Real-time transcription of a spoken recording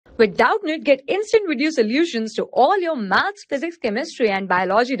With Doubtnut, get instant video solutions to all your maths, physics, chemistry, and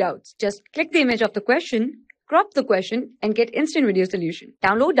biology doubts. Just click the image of the question, crop the question, and get instant video solution.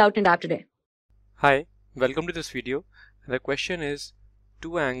 Download Doubtnut app today. Hi, welcome to this video. The question is,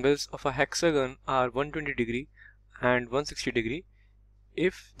 two angles of a hexagon are 120 degree and 160 degree.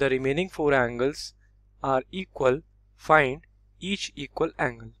 If the remaining four angles are equal, find each equal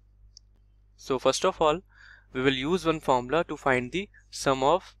angle. So first of all, we will use one formula to find the sum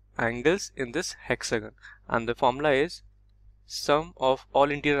of angles in this hexagon, and the formula is sum of all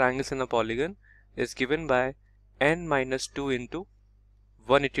interior angles in the polygon is given by n minus 2 into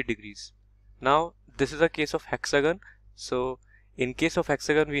 180 degrees. Now this is a case of hexagon, so in case of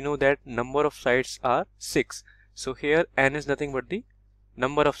hexagon we know that number of sides are 6. So here n is nothing but the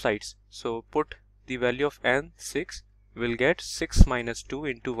number of sides, so put the value of n 6, we'll get 6 minus 2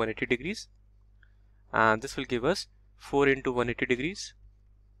 into 180 degrees, and this will give us 4 into 180 degrees,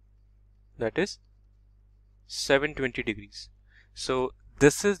 that is 720 degrees. So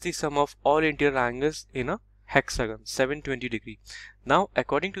this is the sum of all interior angles in a hexagon, 720 degree. Now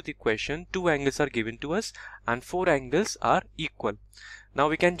according to the question, two angles are given to us and four angles are equal. Now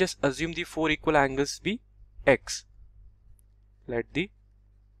we can just assume the four equal angles be x. Let the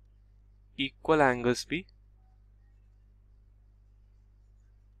equal angles be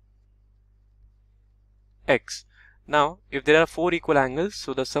x. Now if there are four equal angles,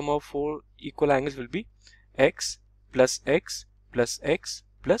 so the sum of four equal angles will be x plus x plus x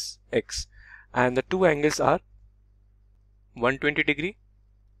plus x, and the two angles are 120 degree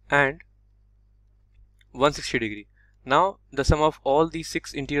and 160 degree. Now the sum of all these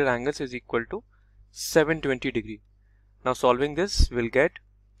six interior angles is equal to 720 degree. Now solving this, we'll get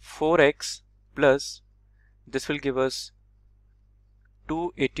 4x plus this will give us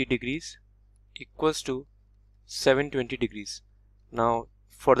 280 degrees equals to 720 degrees. Now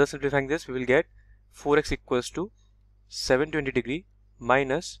further simplifying this, we will get 4x equals to 720 degree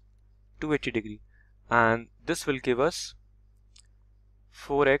minus 280 degree, and this will give us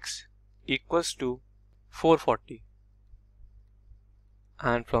 4x equals to 440,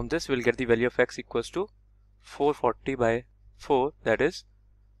 and from this we'll get the value of x equals to 440 by 4, that is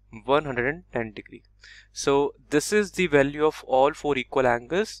 110 degree. So this is the value of all four equal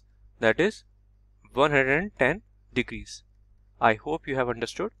angles, that is 110 degrees. I hope you have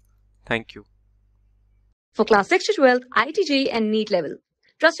understood. Thank you. For class 6 to 12, IIT JEE and NEET level.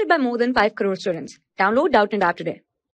 Trusted by more than 5 crore students. Download Doubtnut app today.